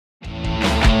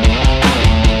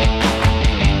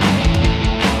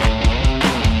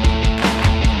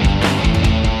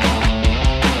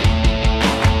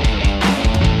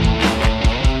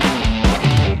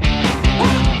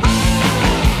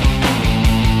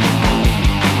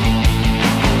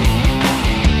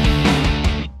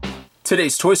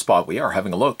Today's Toy Spot, we are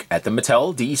having a look at the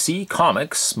Mattel DC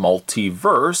Comics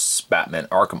Multiverse Batman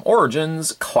Arkham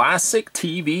Origins Classic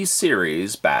TV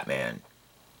Series Batman.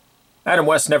 Adam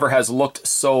West never has looked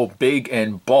so big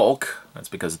and bulk. That's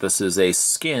because this is a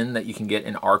skin that you can get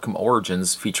in Arkham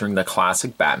Origins featuring the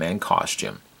classic Batman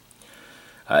costume.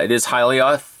 It is highly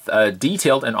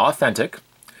detailed and authentic.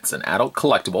 It's an adult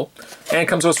collectible, and it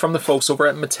comes to us from the folks over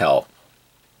at Mattel.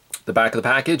 The back of the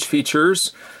package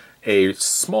features a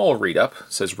small read-up.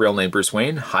 It says, real name Bruce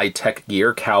Wayne, high-tech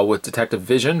gear, cowl with detective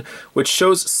vision, which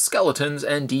shows skeletons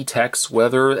and detects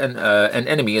whether an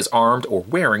enemy is armed or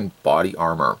wearing body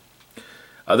armor.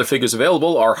 Other figures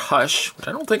available are Hush, which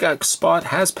I don't think a Spot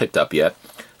has picked up yet,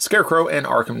 Scarecrow, and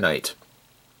Arkham Knight.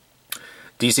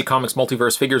 DC Comics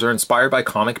Multiverse figures are inspired by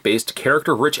comic-based,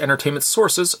 character-rich entertainment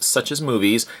sources such as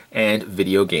movies and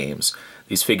video games.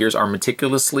 These figures are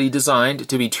meticulously designed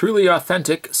to be truly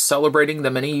authentic, celebrating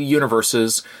the many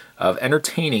universes of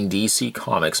entertaining DC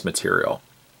Comics material.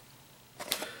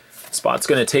 Spot's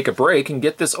going to take a break and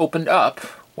get this opened up.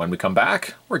 When we come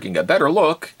back, we're going to get a better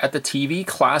look at the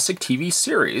Classic TV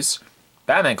series,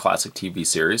 Batman Classic TV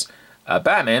series,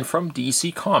 Batman from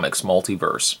DC Comics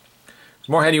Multiverse. There's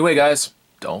more heading your way, guys.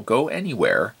 Don't go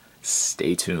anywhere.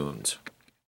 Stay tuned.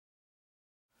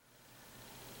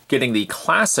 Getting the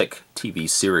classic TV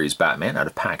series Batman out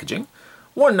of packaging,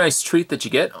 one nice treat that you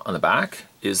get on the back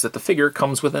is that the figure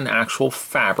comes with an actual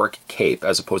fabric cape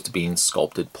as opposed to being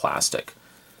sculpted plastic.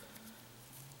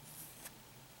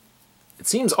 It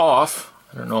seems off.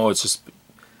 I don't know, it's just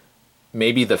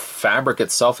maybe the fabric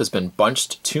itself has been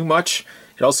bunched too much.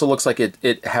 It also looks like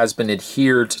it has been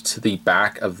adhered to the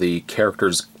back of the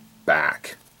character's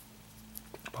back.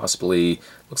 Possibly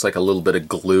looks like a little bit of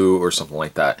glue or something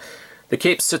like that. The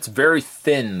cape sits very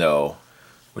thin though,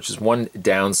 which is one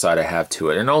downside I have to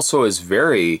it, and also is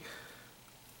very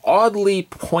oddly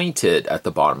pointed at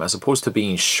the bottom. As opposed to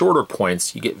being shorter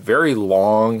points, you get very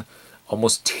long,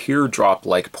 almost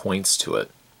teardrop-like points to it.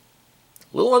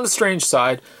 A little on the strange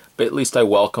side, but at least I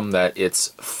welcome that it's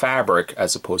fabric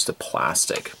as opposed to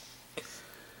plastic.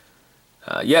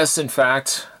 Yes, in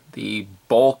fact, the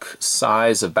bulk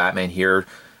size of Batman here,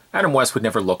 Adam West would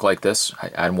never look like this.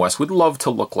 Adam West would love to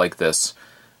look like this,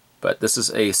 but this is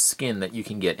a skin that you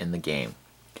can get in the game.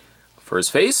 For his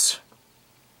face,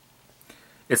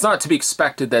 it's not to be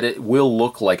expected that it will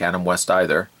look like Adam West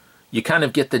either. You kind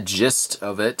of get the gist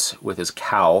of it with his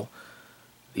cowl,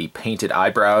 the painted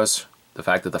eyebrows, the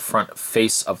fact that the front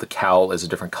face of the cowl is a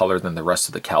different color than the rest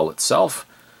of the cowl itself.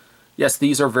 Yes,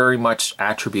 these are very much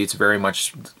attributes, very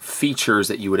much features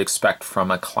that you would expect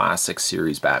from a classic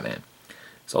series Batman.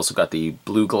 He's also got the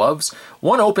blue gloves.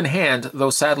 One open hand, though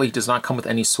sadly does not come with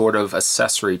any sort of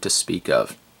accessory to speak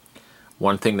of.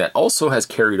 One thing that also has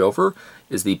carried over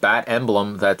is the bat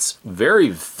emblem that's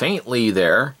very faintly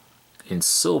there in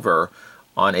silver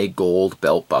on a gold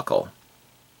belt buckle.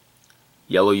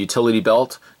 Yellow utility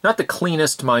belt, not the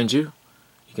cleanest, mind you.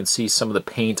 You can see some of the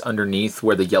paint underneath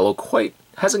where the yellow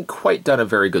hasn't quite done a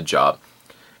very good job.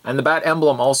 And the bat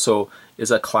emblem also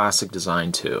is a classic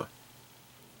design too.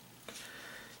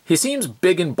 He seems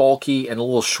big and bulky and a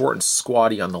little short and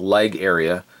squatty on the leg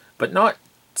area, but not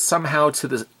somehow to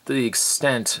the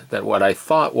extent that what I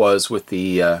thought was with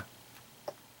the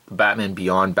Batman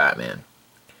Beyond Batman.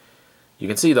 You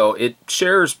can see though, it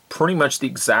shares pretty much the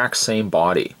exact same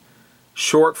body.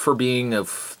 Short for being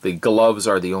of the gloves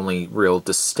are the only real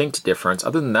distinct difference.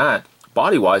 Other than that,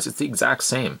 body-wise, it's the exact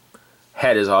same.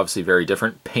 Head is obviously very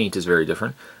different, paint is very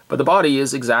different, but the body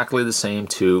is exactly the same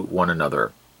to one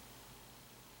another.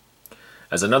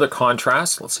 As another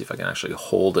contrast, let's see if I can actually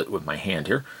hold it with my hand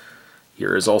here.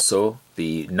 Here is also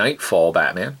the Nightfall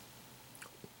Batman,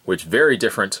 which is very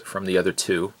different from the other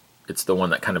two. It's the one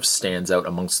that kind of stands out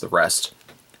amongst the rest.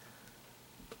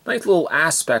 Nice little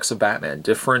aspects of Batman,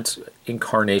 different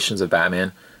incarnations of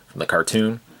Batman from the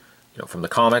cartoon, from the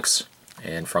comics,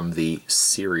 and from the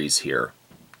series here.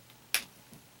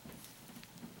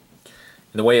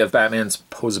 In the way of Batman's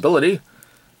posability,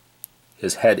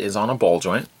 his head is on a ball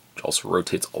joint, which also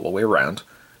rotates all the way around.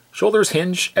 Shoulders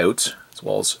hinge out, as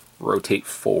well as rotate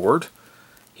forward.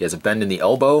 He has a bend in the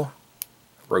elbow,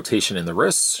 rotation in the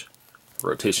wrists,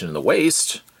 rotation in the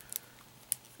waist,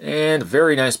 and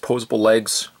very nice posable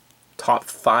legs, top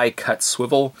thigh cut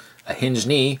swivel, a hinged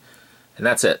knee, and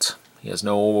that's it. He has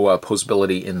no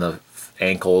posability in the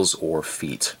ankles or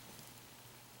feet.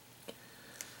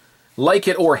 Like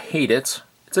it or hate it,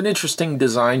 it's an interesting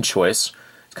design choice.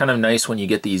 It's kind of nice when you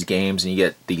get these games and you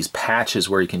get these patches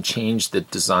where you can change the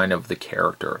design of the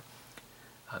character.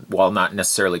 While not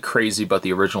necessarily crazy about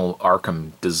the original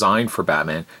Arkham design for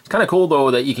Batman, it's kind of cool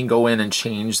though that you can go in and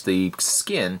change the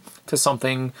skin to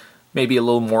something maybe a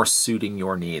little more suiting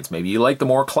your needs. Maybe you like the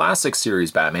more classic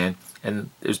series Batman, and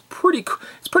it's pretty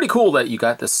cool that you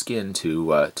got the skin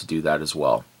to do that as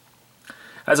well.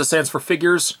 As it stands for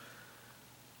figures,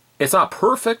 it's not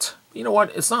perfect. You know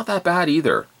what? It's not that bad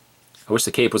either. I wish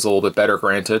the cape was a little bit better,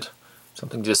 granted.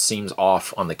 Something just seems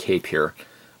off on the cape here.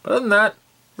 But other than that,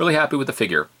 really happy with the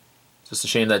figure. It's just a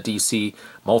shame that DC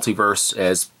Multiverse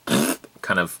has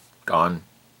kind of gone,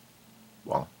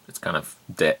 well, it's kind of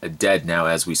dead now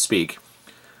as we speak.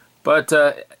 But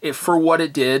for what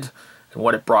it did and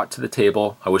what it brought to the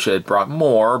table, I wish it had brought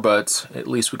more, but at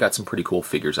least we got some pretty cool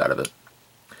figures out of it.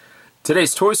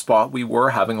 Today's Toy Spot, we were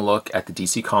having a look at the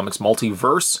DC Comics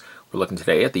Multiverse. We're looking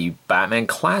today at the Batman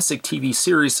Classic TV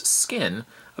series skin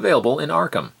available in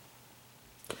Arkham.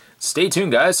 Stay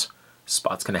tuned, guys.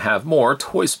 Spot's going to have more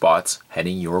Toy Spots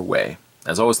heading your way.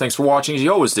 As always, thanks for watching, as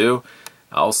you always do.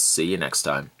 I'll see you next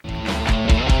time.